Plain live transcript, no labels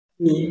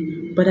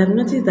Me, but I've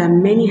noticed that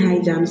many high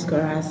jam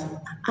scorers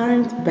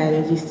aren't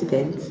biology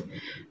students.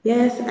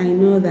 Yes, I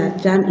know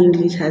that jam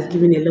English has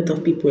given a lot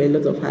of people a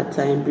lot of hard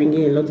time,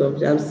 bringing a lot of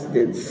jam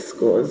students'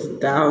 scores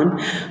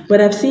down. But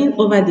I've seen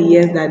over the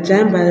years that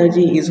jam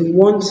biology is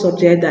one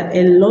subject that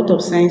a lot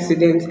of science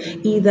students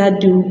either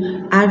do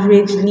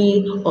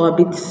averagely or a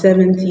bit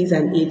 70s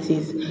and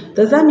 80s.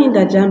 Does that mean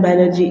that jam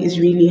biology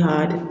is really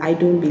hard? I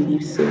don't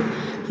believe so.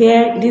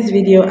 Here, this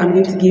video, I'm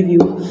going to give you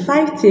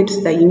 5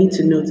 tips that you need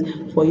to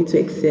note for you to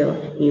excel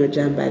in your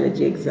Jamb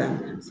Biology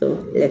exam.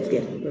 So let's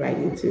get right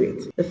into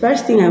it. The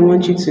first thing I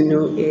want you to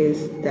know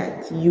is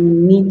that you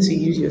need to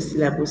use your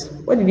syllabus.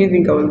 What did you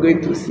think I was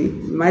going to say?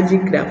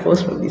 Magic that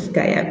falls from the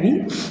sky,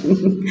 Abby?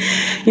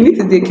 You need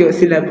to take your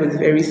syllabus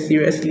very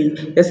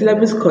seriously. Your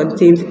syllabus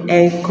contains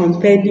a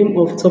compendium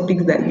of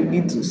topics that you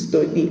need to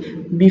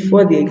study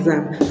before the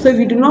exam. So if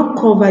you do not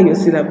cover your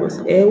syllabus,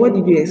 what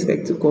did you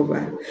expect to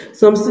cover?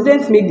 Some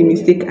students make the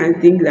mistake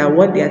and think that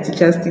what their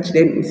teachers teach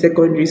them in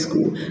secondary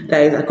school,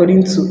 that is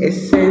according to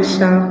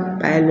essential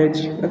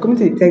biology. We're coming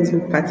to the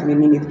textbook part in a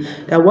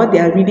minute. That what they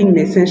are reading in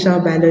essential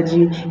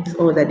biology is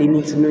all that they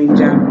need to know in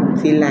JAMB.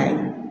 It's a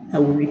lie. I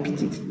will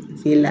repeat it.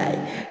 It's a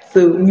lie.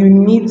 So you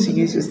need to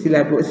use your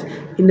syllabus.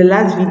 In the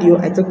last video,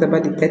 I talked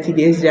about the 30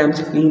 days JAMB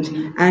challenge,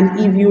 and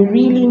if you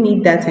really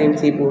need that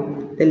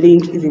timetable, the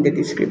link is in the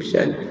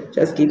description.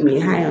 Just give me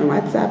a hi on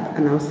WhatsApp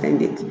and I'll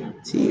send it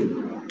to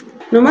you.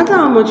 No matter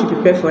how much you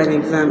prepare for an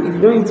exam, if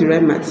you don't use the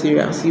right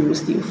materials, you will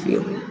still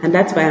fail. And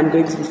that's why I'm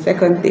going to the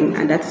second thing,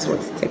 and that's what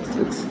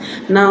textbooks.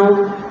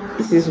 Now,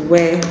 this is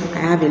where I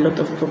have a lot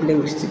of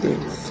problems with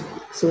students.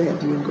 So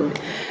help me God.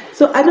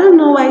 So I don't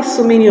know why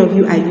so many of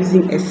you are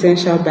using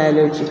essential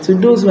biology. To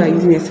those who are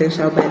using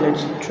essential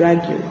biology,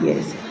 drag your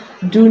ears.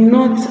 Do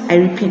not, I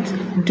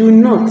repeat, do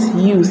not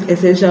use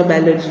essential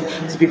biology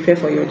to prepare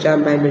for your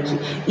JAMB biology.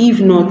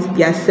 If not,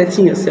 you are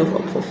setting yourself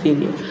up for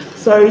failure.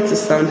 Sorry to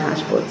sound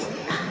harsh,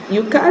 but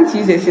you can't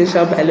use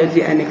essential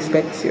biology and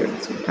expect you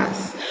to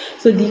pass.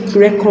 So the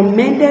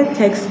recommended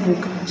textbook,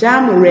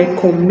 JAMB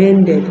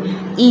recommended,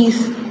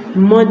 is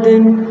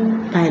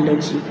Modern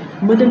Biology.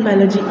 Modern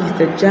Biology is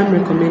the JAMB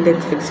recommended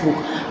textbook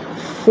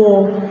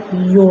for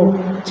your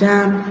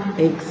JAMB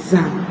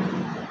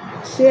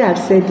exam. Say I've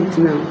said it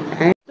now.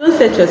 Right? Don't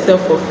set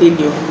yourself for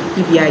failure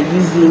if you are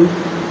using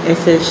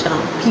essential.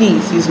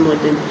 Please use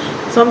modern.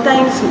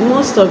 Sometimes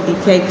most of the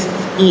texts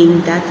in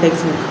that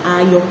textbook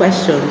are your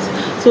questions.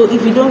 So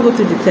if you don't go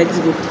to the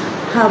textbook,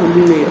 how will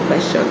you know your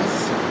questions?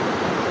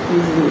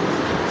 Using it.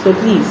 So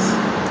please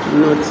do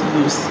not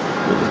use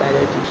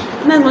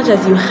biology. In as much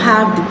as you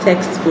have the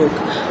textbook,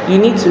 you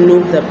need to know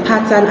the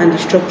pattern and the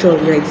structure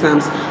of your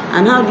exams.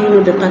 And how do you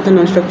know the pattern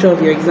and structure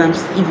of your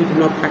exams if you do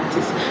not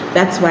practice?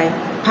 That's why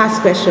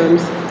past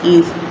questions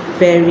is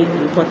very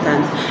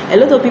important. A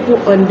lot of people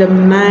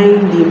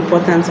undermine the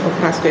importance of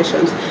past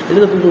questions. A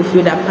lot of people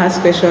feel that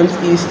past questions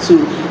is to,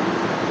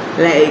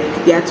 like,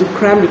 they are to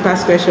cram the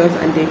past questions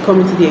and they come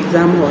into the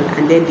exam hall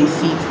and then they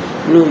see it.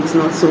 No, it's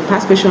not so.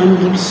 Past question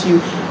gives you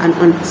an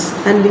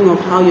understanding of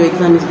how your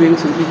exam is going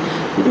to be.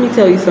 Let me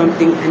tell you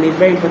something, and a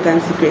very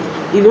important secret.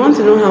 If you want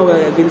to know how well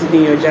you're going to do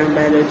in your JAMB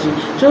biology,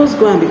 just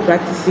go and be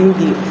practicing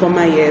the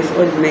former years,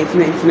 all the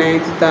 1999,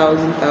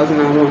 2000,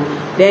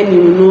 2001. Then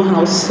you will know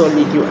how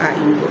solid you are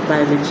in your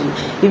biology.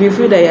 If you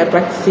feel that you're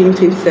practicing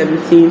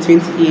 2017,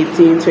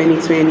 2018,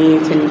 2020,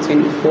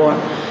 2024,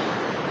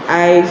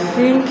 I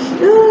think,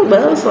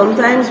 well,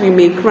 sometimes we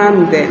may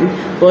cram them,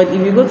 but if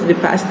you go to the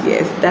past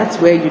years, that's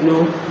where you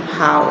know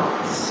how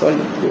solid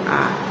you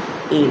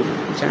are in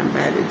JAMB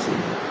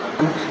biology.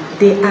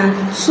 There are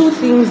 2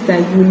 things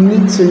that you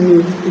need to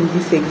note in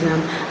this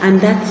exam,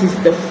 and that is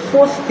the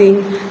fourth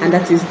thing, and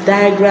that is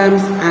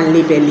diagrams and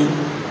labeling.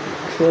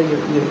 Close your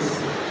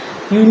ears.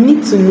 You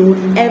need to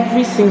know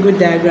every single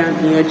diagram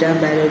in your JAMB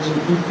biology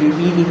if you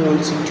really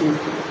want to do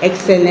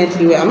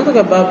excellently well. I'm not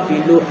talking about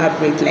below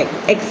average, like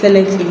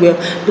excellently well,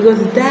 because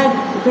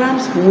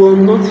diagrams will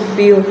not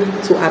fail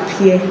to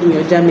appear in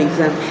your JAMB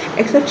exam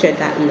except you're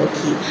that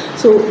lucky.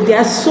 So there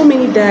are so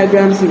many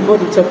diagrams in all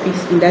the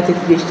topics in that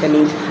 30 days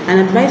challenge, and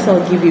advice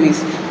I'll give you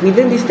is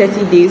within these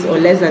 30 days or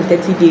less than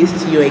 30 days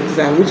to your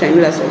exam, which I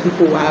know that some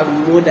people will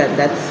have more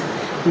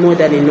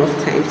than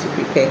enough time to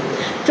prepare,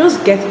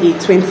 just get a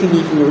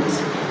 20-leaf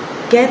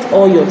note. Get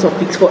all your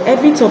topics. For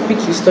every topic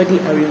you study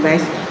and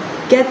revise,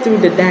 get through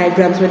the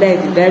diagrams, whether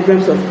it's the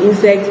diagrams of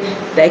insects,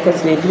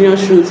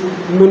 dicotyledonous roots,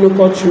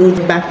 monocot roots,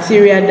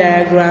 bacteria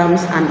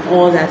diagrams, and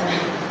all that.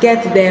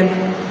 Get them,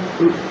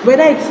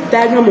 whether it's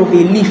diagram of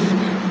a leaf,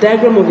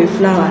 diagram of a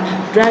flower,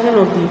 diagram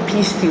of the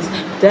pistils,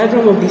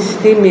 diagram of the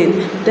stamen,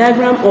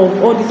 diagram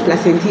of all these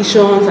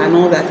placentations and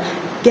all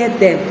that. Get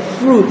them,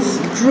 fruits,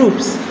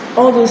 drupes,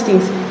 all those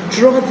things.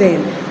 Draw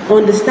them,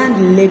 understand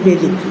the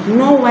labeling,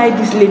 know why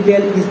this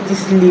label is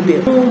this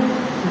label, know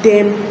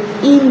them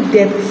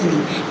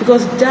in-depthly,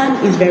 because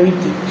JAMB is very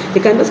deep.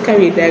 They can just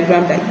carry a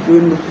diagram that you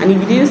don't know, and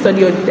if you didn't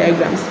study all the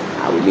diagrams,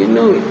 how will you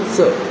know it?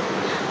 So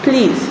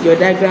please, your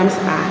diagrams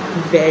are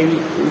very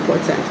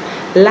important.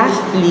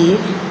 Lastly,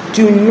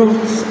 do not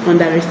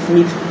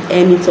underestimate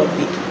any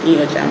topic. in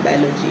your Jamb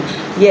Biology.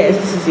 Yes,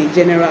 this is a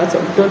general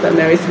talk. Don't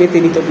underestimate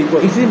any topic,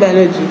 but you see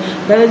biology.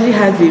 Biology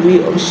has a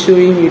way of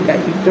showing you that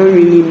you don't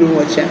really know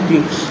what you're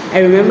doing. I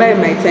remember in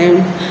my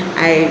time,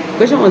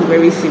 question was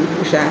very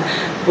simple,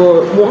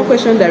 but one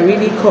question that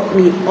really caught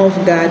me off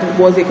guard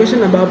was a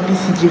question about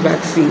BCG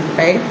vaccine,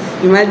 right?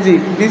 Imagine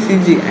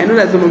BCG. I know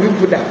that some of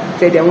you that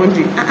they're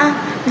wondering,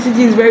 BCG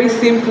is very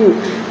simple.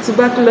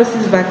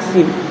 Tuberculosis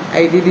vaccine.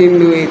 I didn't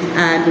know it,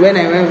 and when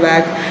I went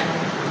back,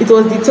 it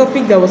was the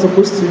topic that I was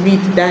supposed to read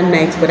that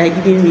night, but I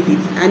didn't read it.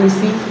 And you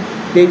see,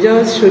 they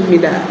just showed me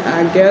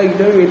that, girl, you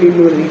don't really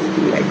know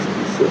listing like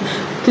this. So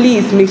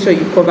please make sure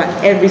you cover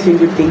every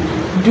single thing.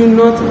 Do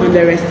not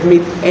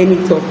underestimate any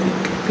topic.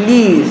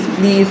 Please,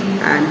 please,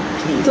 and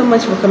please. So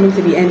much for coming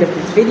to the end of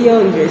this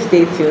video. If you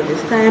stayed till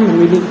this time, I'm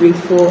really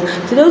grateful.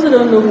 To those who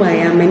don't know who I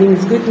am, my name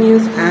is Good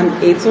News. I'm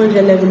a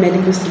 200 level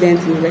medical student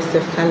in the University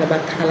of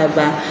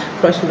Calabar,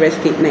 Cross River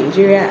State,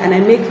 Nigeria, and I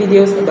make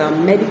videos about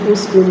medical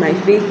school, my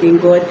faith in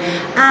God,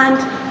 and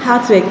how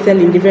to excel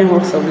in different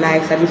walks of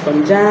life, starting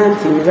from Jamb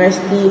to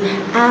university,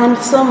 and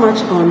so much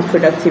on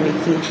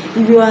productivity.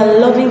 If you are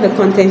loving the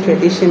content we're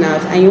dishing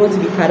out and you want to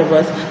be part of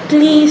us,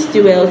 please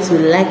do well to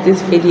like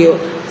this video,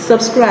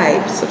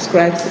 subscribe.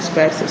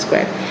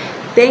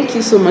 Thank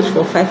you so much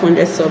for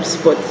 500 subs,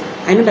 but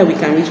I know that we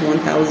can reach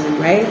 1,000,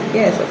 right?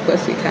 Yes, of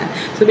course we can.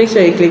 So make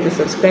sure you click the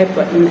subscribe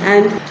button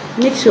and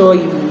make sure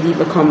you leave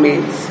a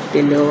comment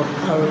below.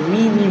 I would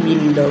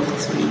really love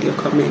to read your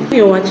comment. If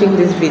you're watching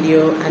this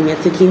video and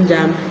you're taking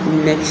Jamb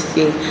next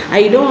year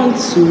and you don't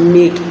want to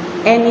make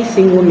any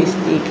single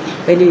mistake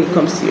when it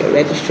comes to your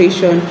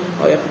registration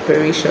or your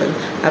preparation,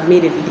 I've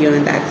made a video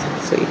on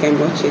that, so you can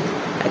watch it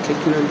by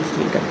clicking on this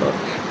link above,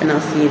 and I'll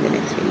see you in the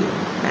next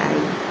video.